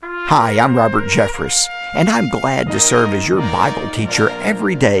Hi, I'm Robert Jeffress, and I'm glad to serve as your Bible teacher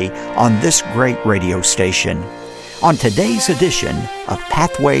every day on this great radio station. On today's edition of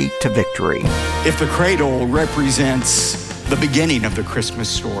Pathway to Victory. If the cradle represents the beginning of the Christmas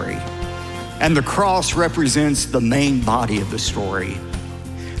story, and the cross represents the main body of the story,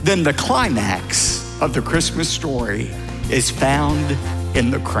 then the climax of the Christmas story is found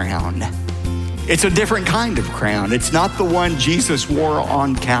in the crown. It's a different kind of crown. It's not the one Jesus wore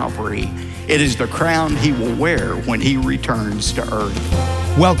on Calvary. It is the crown he will wear when he returns to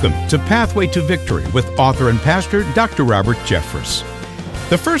earth. Welcome to Pathway to Victory with author and pastor Dr. Robert Jeffress.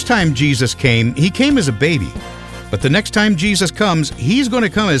 The first time Jesus came, he came as a baby. But the next time Jesus comes, he's going to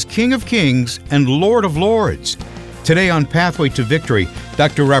come as King of Kings and Lord of Lords. Today on Pathway to Victory,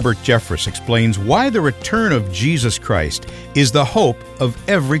 Dr. Robert Jeffress explains why the return of Jesus Christ is the hope of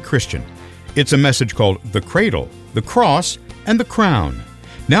every Christian. It's a message called The Cradle, the Cross, and the Crown.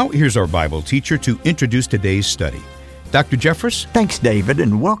 Now here's our Bible teacher to introduce today's study. Dr. Jeffress? Thanks, David,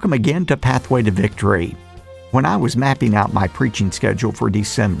 and welcome again to Pathway to Victory. When I was mapping out my preaching schedule for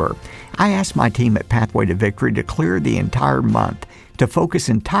December, I asked my team at Pathway to Victory to clear the entire month to focus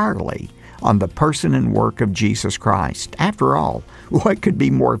entirely on the person and work of Jesus Christ. After all, what could be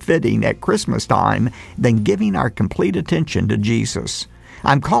more fitting at Christmas time than giving our complete attention to Jesus?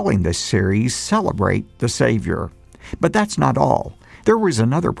 I'm calling this series Celebrate the Savior. But that's not all. There was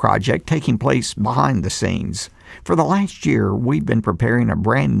another project taking place behind the scenes. For the last year, we've been preparing a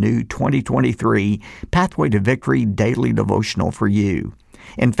brand new 2023 Pathway to Victory daily devotional for you.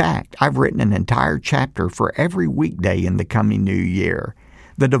 In fact, I've written an entire chapter for every weekday in the coming new year.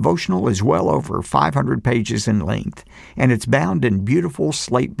 The devotional is well over 500 pages in length, and it's bound in beautiful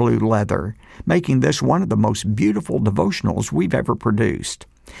slate blue leather, making this one of the most beautiful devotionals we've ever produced.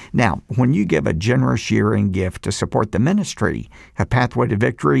 Now, when you give a generous year-end gift to support the ministry of Pathway to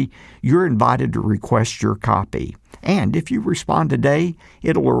Victory, you're invited to request your copy. And if you respond today,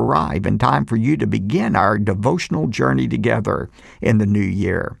 it'll arrive in time for you to begin our devotional journey together in the new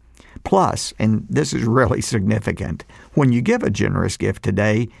year. Plus, and this is really significant, when you give a generous gift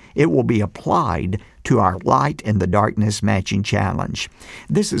today, it will be applied to our Light in the Darkness Matching Challenge.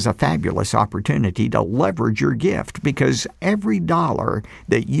 This is a fabulous opportunity to leverage your gift because every dollar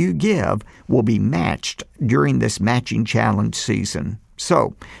that you give will be matched during this matching challenge season.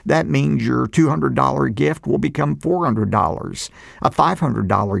 So that means your $200 gift will become $400. A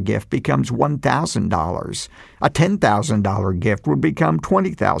 $500 gift becomes $1,000. A $10,000 gift would become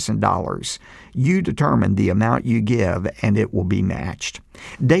 $20,000. You determine the amount you give, and it will be matched.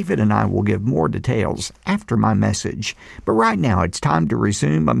 David and I will give more details after my message. But right now, it's time to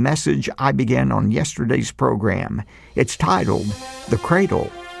resume a message I began on yesterday's program. It's titled, The Cradle,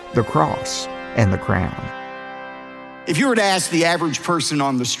 the Cross, and the Crown. If you were to ask the average person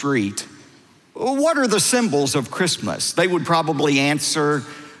on the street, what are the symbols of Christmas? They would probably answer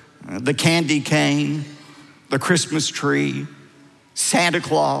the candy cane, the Christmas tree, Santa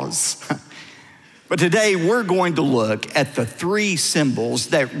Claus. But today we're going to look at the three symbols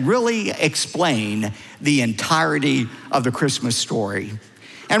that really explain the entirety of the Christmas story.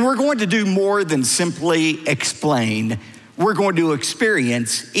 And we're going to do more than simply explain. We're going to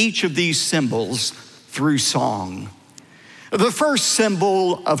experience each of these symbols through song. The first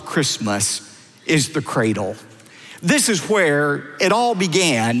symbol of Christmas is the cradle. This is where it all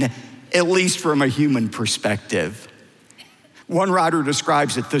began, at least from a human perspective. One writer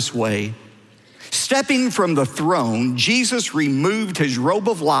describes it this way: stepping from the throne, Jesus removed his robe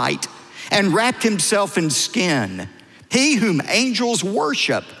of light and wrapped himself in skin. He whom angels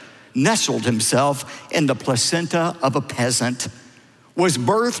worship nestled himself in the placenta of a peasant, was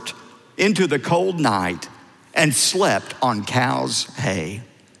birthed into the cold night, and slept on cow's hay.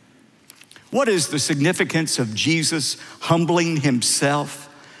 What is the significance of Jesus humbling himself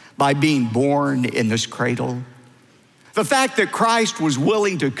by being born in this cradle? The fact that Christ was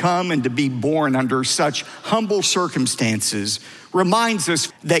willing to come and to be born under such humble circumstances reminds us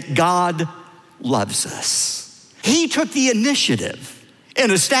that God loves us. He took the initiative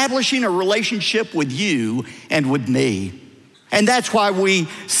in establishing a relationship with you and with me. And that's why we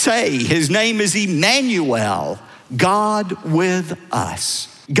say his name is Emmanuel, God with us.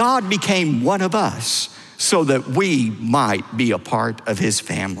 God became one of us so that we might be a part of his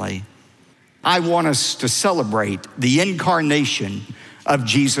family. I want us to celebrate the incarnation of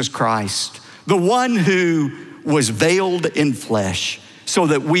Jesus Christ, the one who was veiled in flesh so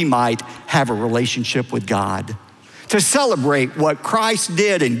that we might have a relationship with God. To celebrate what Christ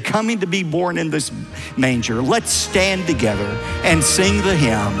did in coming to be born in this manger, let's stand together and sing the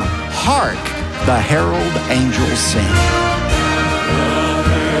hymn, Hark the Herald Angels Sing.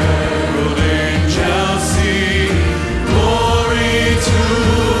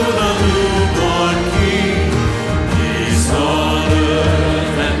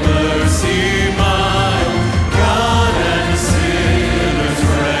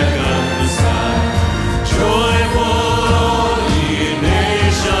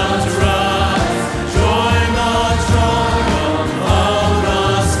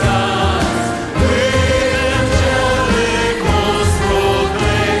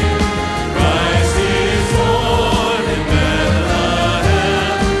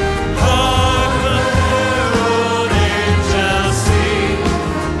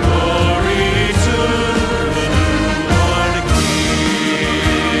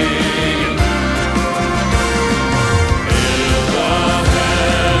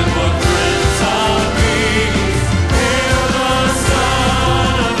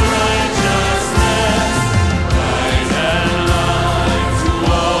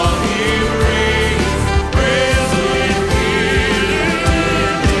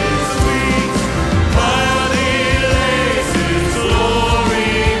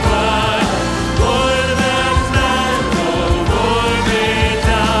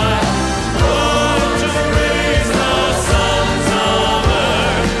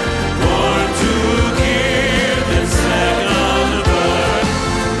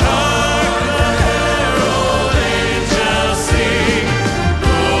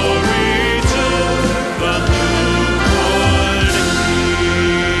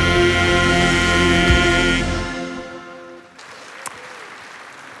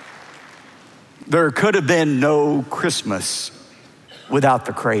 There could have been no Christmas without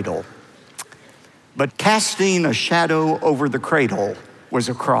the cradle. But casting a shadow over the cradle was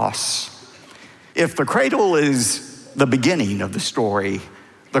a cross. If the cradle is the beginning of the story,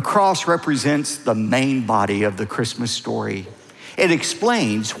 the cross represents the main body of the Christmas story. It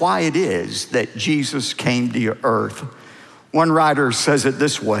explains why it is that Jesus came to earth. One writer says it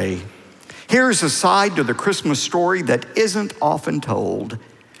this way: here's a side to the Christmas story that isn't often told.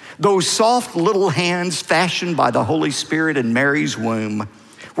 Those soft little hands fashioned by the Holy Spirit in Mary's womb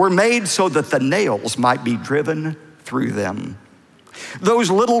were made so that the nails might be driven through them.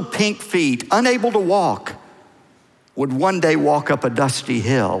 Those little pink feet, unable to walk, would one day walk up a dusty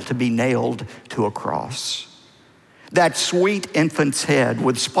hill to be nailed to a cross. That sweet infant's head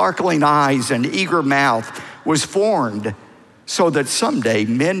with sparkling eyes and eager mouth was formed so that someday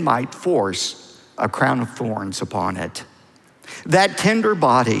men might force a crown of thorns upon it. That tender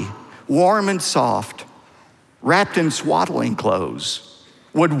body, warm and soft, wrapped in swaddling clothes,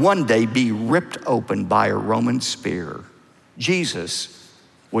 would one day be ripped open by a Roman spear. Jesus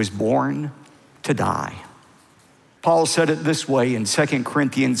was born to die. Paul said it this way in 2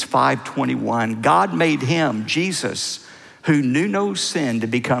 Corinthians 5:21, God made him, Jesus, who knew no sin, to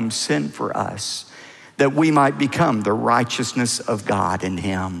become sin for us, that we might become the righteousness of God in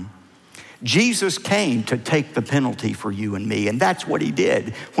him. Jesus came to take the penalty for you and me, and that's what he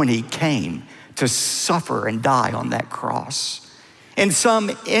did when he came to suffer and die on that cross. In some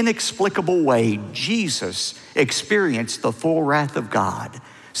inexplicable way, Jesus experienced the full wrath of God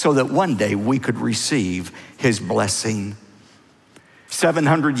so that one day we could receive his blessing.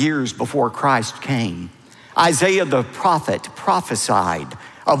 700 years before Christ came, Isaiah the prophet prophesied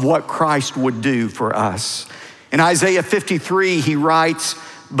of what Christ would do for us. In Isaiah 53, he writes,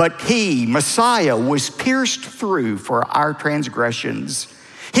 but he, Messiah, was pierced through for our transgressions.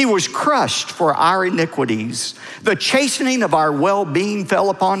 He was crushed for our iniquities. The chastening of our well-being fell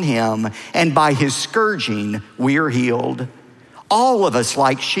upon him, and by his scourging we are healed. All of us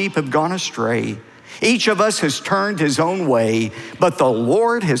like sheep have gone astray. Each of us has turned his own way, but the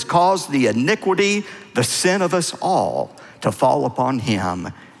Lord has caused the iniquity, the sin of us all, to fall upon him,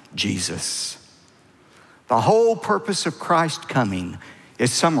 Jesus. The whole purpose of Christ coming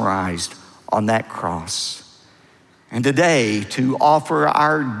is summarized on that cross. And today, to offer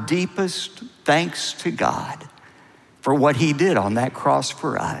our deepest thanks to God for what he did on that cross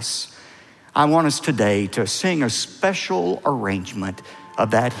for us, I want us today to sing a special arrangement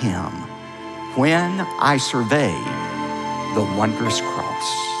of that hymn, When I Survey the Wondrous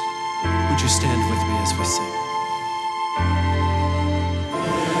Cross. Would you stand with me as we sing?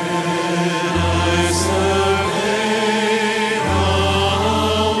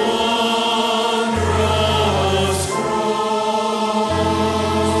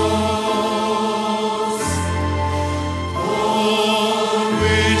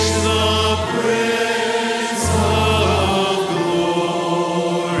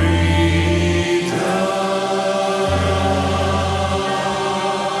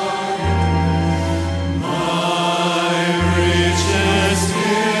 My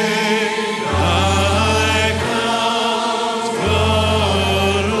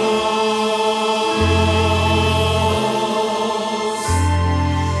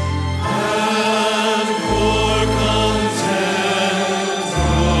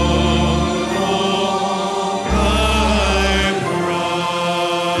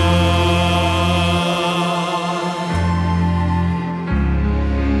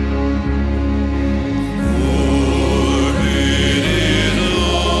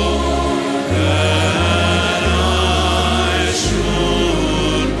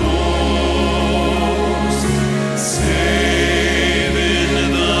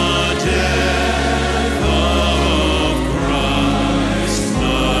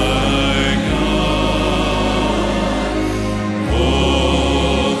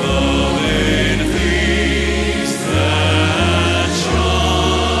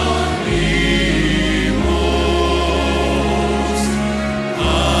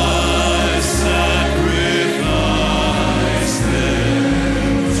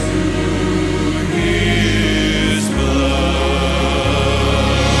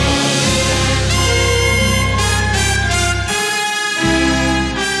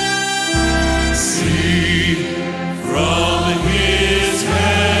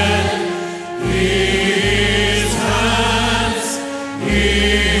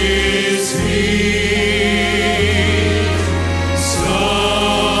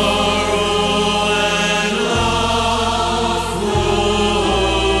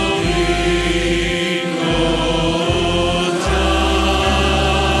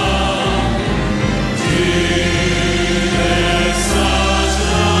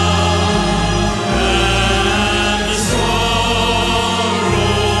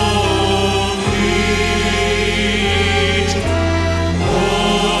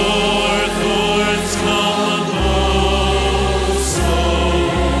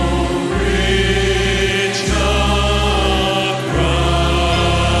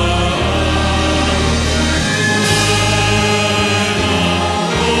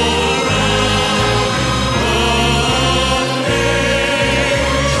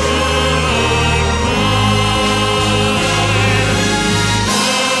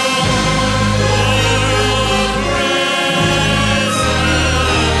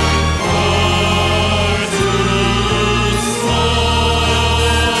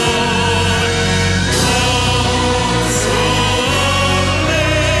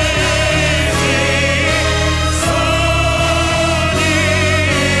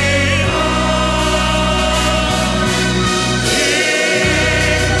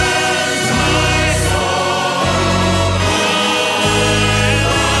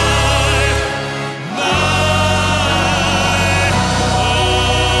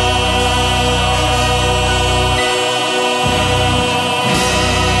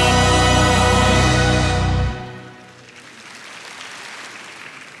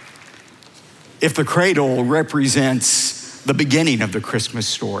If the cradle represents the beginning of the Christmas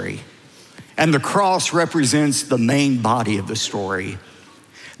story, and the cross represents the main body of the story,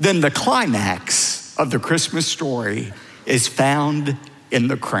 then the climax of the Christmas story is found in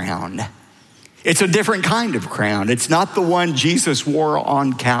the crown. It's a different kind of crown. It's not the one Jesus wore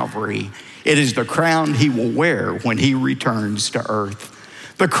on Calvary. It is the crown he will wear when he returns to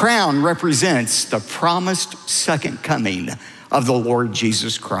earth. The crown represents the promised second coming of the Lord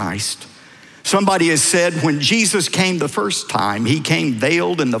Jesus Christ. Somebody has said when Jesus came the first time, he came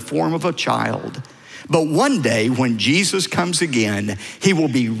veiled in the form of a child. But one day when Jesus comes again, he will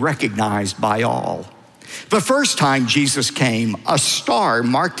be recognized by all. The first time Jesus came, a star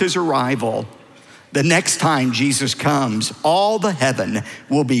marked his arrival. The next time Jesus comes, all the heaven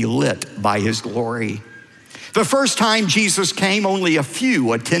will be lit by his glory. The first time Jesus came, only a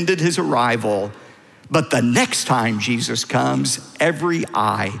few attended his arrival. But the next time Jesus comes, every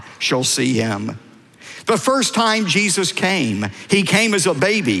eye shall see him. The first time Jesus came, he came as a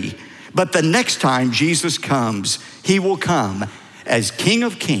baby. But the next time Jesus comes, he will come as King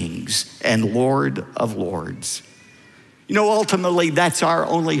of Kings and Lord of Lords. You know, ultimately, that's our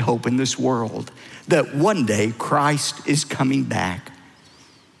only hope in this world, that one day Christ is coming back,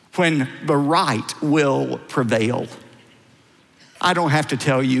 when the right will prevail. I don't have to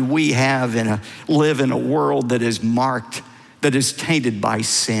tell you, we live in a world that is marked, that is tainted by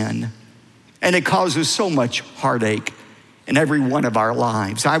sin. And it causes so much heartache in every one of our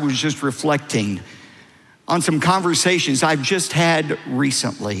lives. I was just reflecting on some conversations I've just had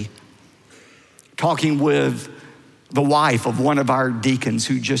recently, talking with the wife of one of our deacons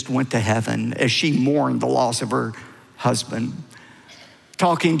who just went to heaven as she mourned the loss of her husband.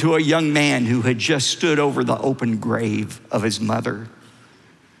 Talking to a young man who had just stood over the open grave of his mother.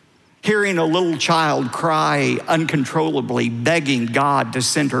 Hearing a little child cry uncontrollably, begging God to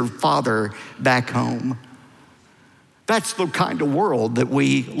send her father back home. That's the kind of world that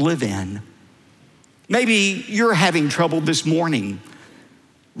we live in. Maybe you're having trouble this morning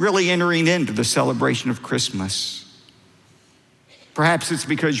really entering into the celebration of Christmas. Perhaps it's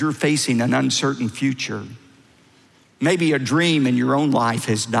because you're facing an uncertain future. Maybe a dream in your own life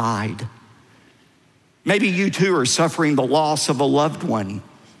has died. Maybe you too are suffering the loss of a loved one,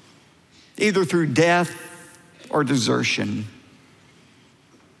 either through death or desertion.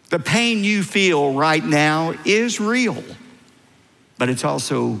 The pain you feel right now is real, but it's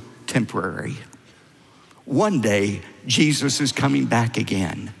also temporary. One day, Jesus is coming back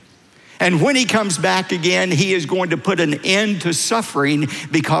again. And when he comes back again, he is going to put an end to suffering,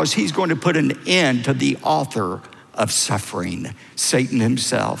 because he's going to put an end to the author of suffering, Satan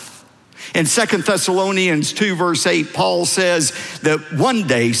himself. In 2 Thessalonians 2 verse 8, Paul says that one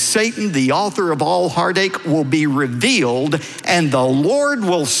day Satan, the author of all heartache, will be revealed, and the Lord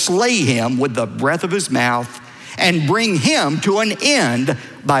will slay him with the breath of his mouth and bring him to an end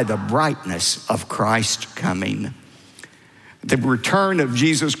by the brightness of Christ coming. The return of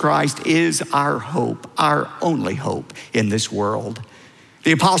Jesus Christ is our hope, our only hope in this world.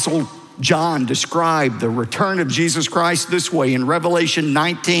 The Apostle John described the return of Jesus Christ this way in Revelation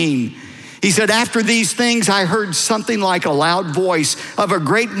 19. He said, after these things, I heard something like a loud voice of a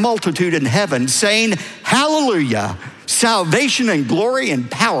great multitude in heaven saying, hallelujah, salvation and glory and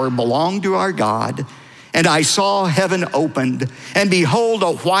power belong to our God. And I saw heaven opened, and behold,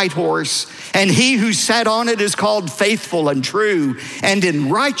 a white horse, and he who sat on it is called Faithful and True, and in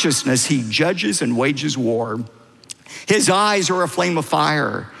righteousness he judges and wages war. His eyes are a flame of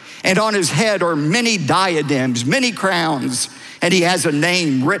fire, and on his head are many diadems, many crowns, and he has a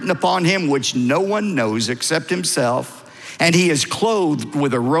name written upon him which no one knows except himself. And he is clothed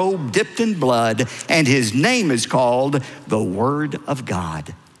with a robe dipped in blood, and his name is called the Word of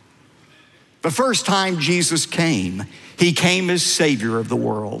God. The first time Jesus came, he came as Savior of the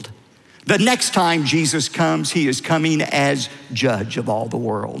world. The next time Jesus comes, he is coming as Judge of all the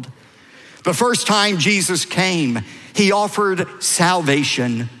world. The first time Jesus came, he offered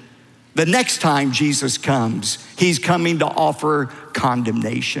salvation. The next time Jesus comes, he's coming to offer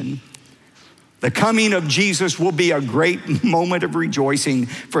condemnation. The coming of Jesus will be a great moment of rejoicing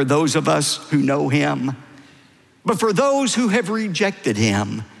for those of us who know him. But for those who have rejected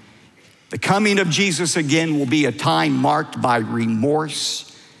him, the coming of Jesus again will be a time marked by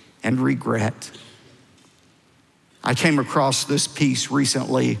remorse and regret. I came across this piece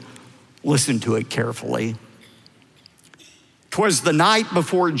recently. Listen to it carefully. 'Twas the night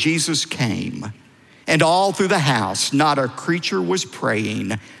before Jesus came, and all through the house not a creature was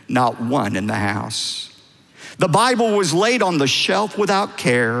praying, not one in the house. The Bible was laid on the shelf without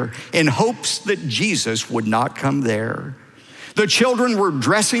care, in hopes that Jesus would not come there. The children were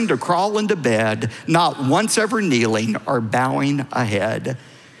dressing to crawl into bed, not once ever kneeling or bowing a head.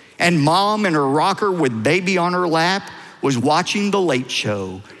 And Mom in her rocker with baby on her lap was watching the late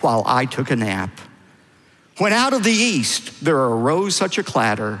show while I took a nap. When out of the east there arose such a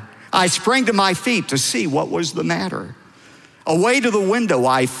clatter, I sprang to my feet to see what was the matter. Away to the window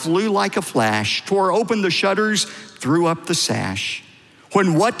I flew like a flash, tore open the shutters, threw up the sash.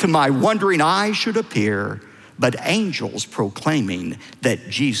 When what to my wondering eye should appear but angels proclaiming that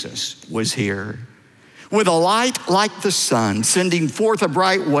Jesus was here. With a light like the sun, sending forth a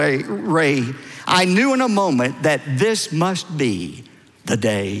bright ray, I knew in a moment that this must be the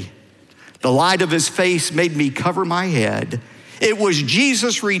day. The light of his face made me cover my head. It was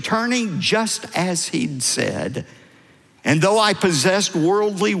Jesus returning just as he'd said. And though I possessed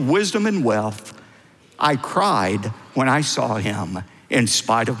worldly wisdom and wealth, I cried when I saw him in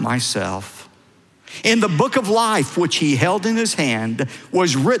spite of myself. In the book of life which he held in his hand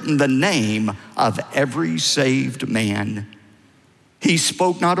was written the name of every saved man. He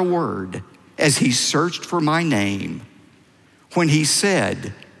spoke not a word as he searched for my name. When he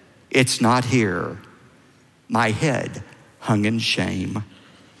said, "It's not here," my head hung in shame.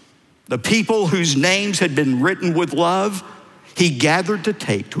 The people whose names had been written with love, he gathered to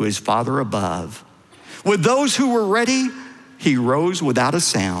take to his Father above. With those who were ready, he rose without a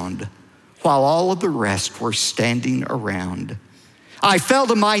sound, while all of the rest were standing around. I fell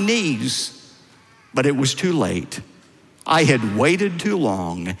to my knees, but it was too late. I had waited too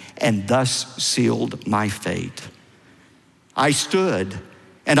long and thus sealed my fate. I stood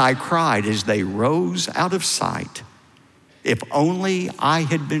and I cried as they rose out of sight. If only I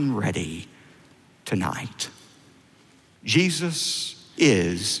had been ready tonight. Jesus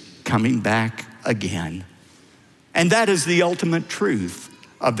is coming back again. And that is the ultimate truth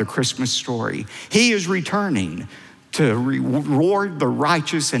of the Christmas story. He is returning to reward the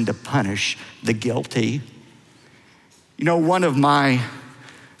righteous and to punish the guilty. You know, one of my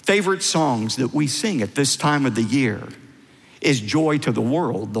favorite songs that we sing at this time of the year is "Joy to the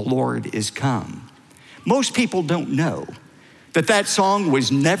World, the Lord is Come." Most people don't know that that song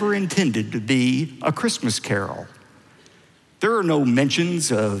was never intended to be a Christmas carol. There are no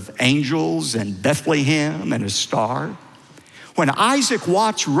mentions of angels and Bethlehem and a star. When Isaac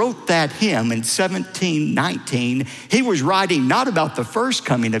Watts wrote that hymn in 1719, he was writing not about the first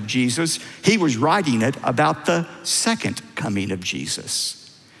coming of Jesus, he was writing it about the second coming of Jesus.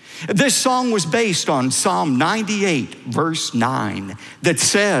 This song was based on Psalm 98, verse 9, that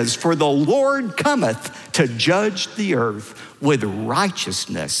says, "For the Lord cometh to judge the earth, with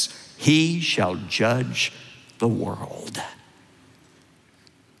righteousness he shall judge the world."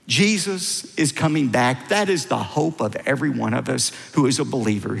 Jesus is coming back. That is the hope of every one of us who is a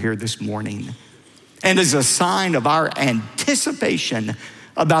believer here this morning. And as a sign of our anticipation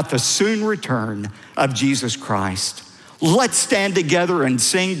about the soon return of Jesus Christ, let's stand together and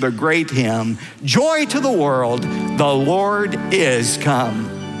sing the great hymn, "Joy to the World, the Lord is come."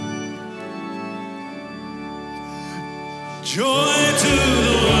 Joy to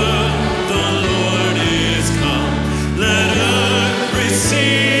the world, the Lord is come. Let earth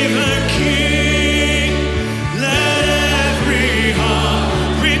receive her King. Let every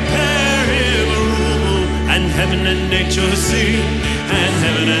heart prepare him a room. And heaven and nature sing, and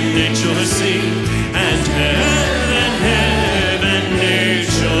heaven and nature sing, and heaven and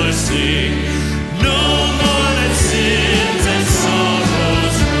nature sing. No more than sins and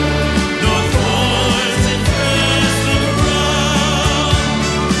sorrows, nor thorns infest the ground.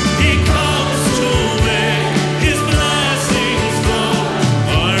 He comes to make his blessings flow,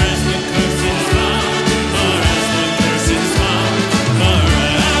 or as the curses found, or as the curses found, or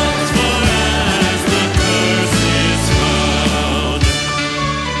as the curses found.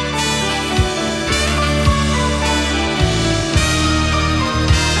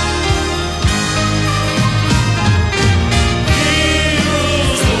 He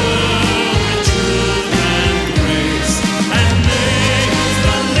rules the world with truth and grace, and makes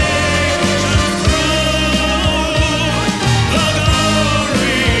the nations rule. The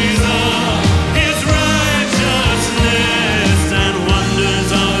glories of his righteousness, and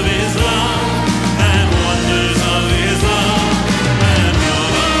wonders of his love, and wonders of his love, and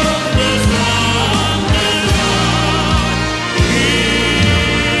wonders of his love.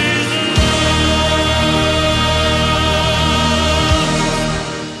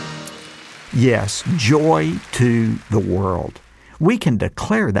 Yes, joy to the world. We can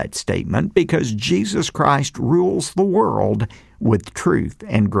declare that statement because Jesus Christ rules the world with truth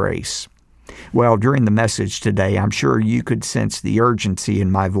and grace. Well, during the message today, I'm sure you could sense the urgency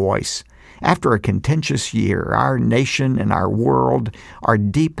in my voice. After a contentious year, our nation and our world are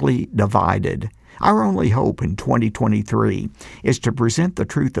deeply divided. Our only hope in 2023 is to present the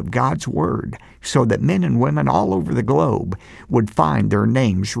truth of God's Word so that men and women all over the globe would find their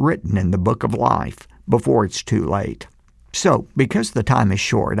names written in the book of life before it's too late. So, because the time is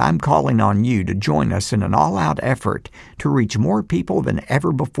short, I'm calling on you to join us in an all-out effort to reach more people than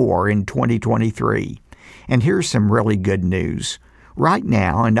ever before in 2023. And here's some really good news. Right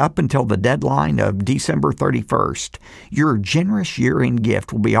now, and up until the deadline of December 31st, your generous year-end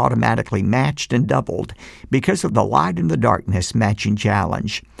gift will be automatically matched and doubled because of the Light in the Darkness Matching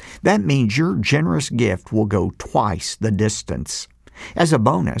Challenge. That means your generous gift will go twice the distance. As a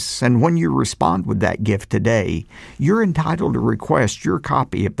bonus, and when you respond with that gift today, you're entitled to request your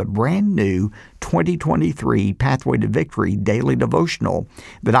copy of the brand new 2023 Pathway to Victory Daily Devotional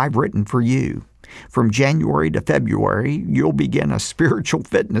that I've written for you. From January to February, you'll begin a spiritual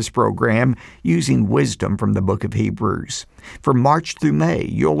fitness program using wisdom from the book of Hebrews. From March through May,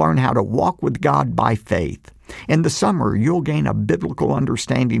 you'll learn how to walk with God by faith. In the summer, you'll gain a biblical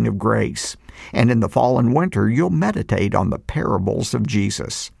understanding of grace. And in the fall and winter, you'll meditate on the parables of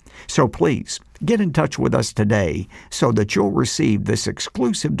Jesus. So please, get in touch with us today so that you'll receive this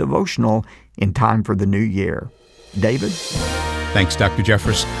exclusive devotional in time for the new year. David? Thanks, Dr.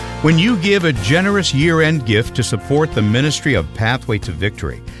 Jeffress. When you give a generous year-end gift to support the ministry of Pathway to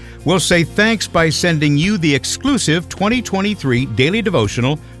Victory, we'll say thanks by sending you the exclusive 2023 Daily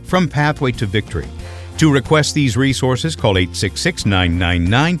Devotional from Pathway to Victory. To request these resources, call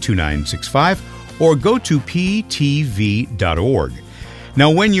 866-999-2965 or go to ptv.org.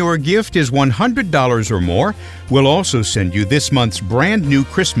 Now, when your gift is $100 or more, we'll also send you this month's brand new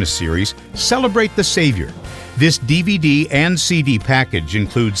Christmas series, Celebrate the Savior. This DVD and CD package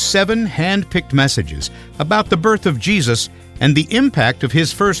includes 7 hand-picked messages about the birth of Jesus and the impact of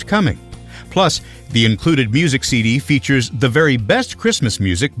His first coming. Plus, the included music CD features the very best Christmas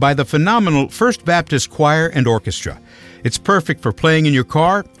music by the phenomenal First Baptist Choir and Orchestra. It's perfect for playing in your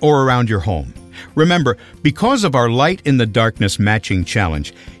car or around your home. Remember, because of our Light in the Darkness Matching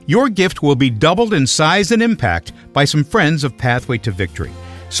Challenge, your gift will be doubled in size and impact by some friends of Pathway to Victory.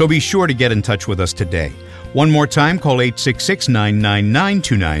 So be sure to get in touch with us today. One more time, call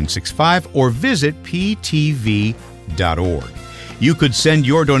 866-999-2965 or visit ptv.org. You could send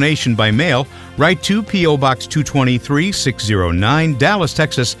your donation by mail right to P.O. Box 223, 609, Dallas,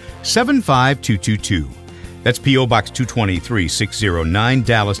 Texas, 75222. That's P.O. Box 223, 609,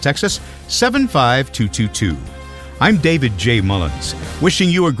 Dallas, Texas, 75222. I'm David J. Mullins, wishing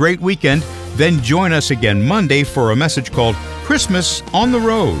you a great weekend. Then join us again Monday for a message called Christmas on the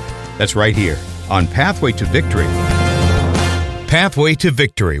Road. That's right here on Pathway to Victory. Pathway to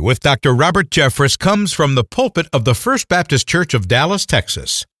Victory with Dr. Robert Jeffress comes from the pulpit of the First Baptist Church of Dallas, Texas.